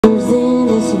in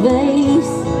his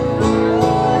face.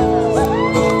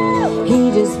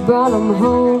 He just brought them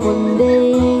home one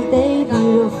day. Ain't they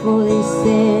beautiful, they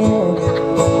said.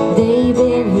 They've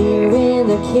been here in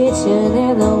the kitchen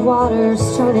and the water's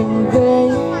turning gray.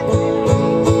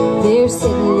 They're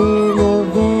sitting in the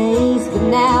vase, but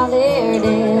now they're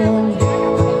dead.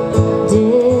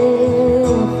 Dead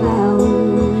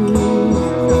flowers.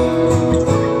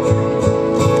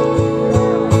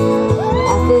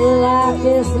 I feel like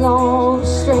this long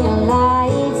string of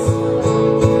lights,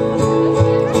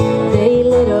 they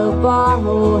lit up our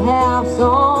whole house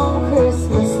on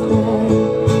Christmas Day.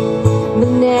 But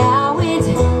now it's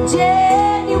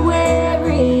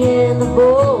January and the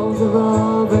bulbs have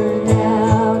all burned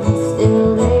out, and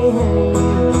still they hang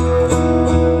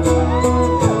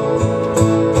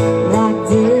like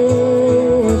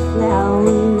dead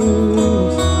flowers.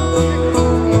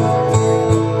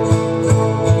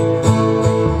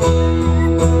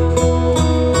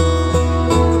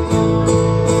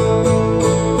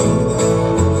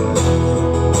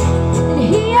 And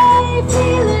he ain't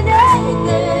feeling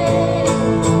anything.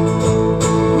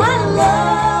 My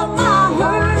love, my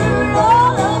hurt,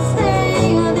 all the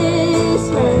sting of this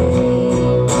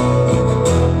rain.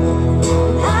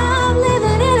 And I'm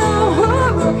living in a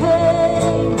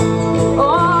hurricane.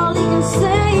 All he can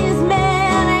say is,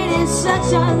 man, ain't it such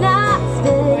a nice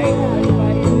day?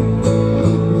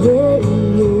 Yeah,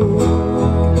 yeah.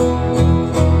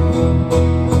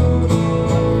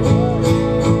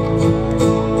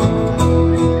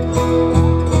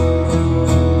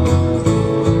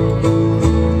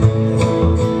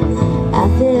 I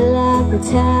feel like the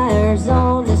tires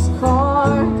on this car.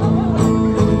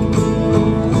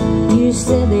 You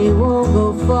said they won't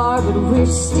go far, but we're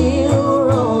still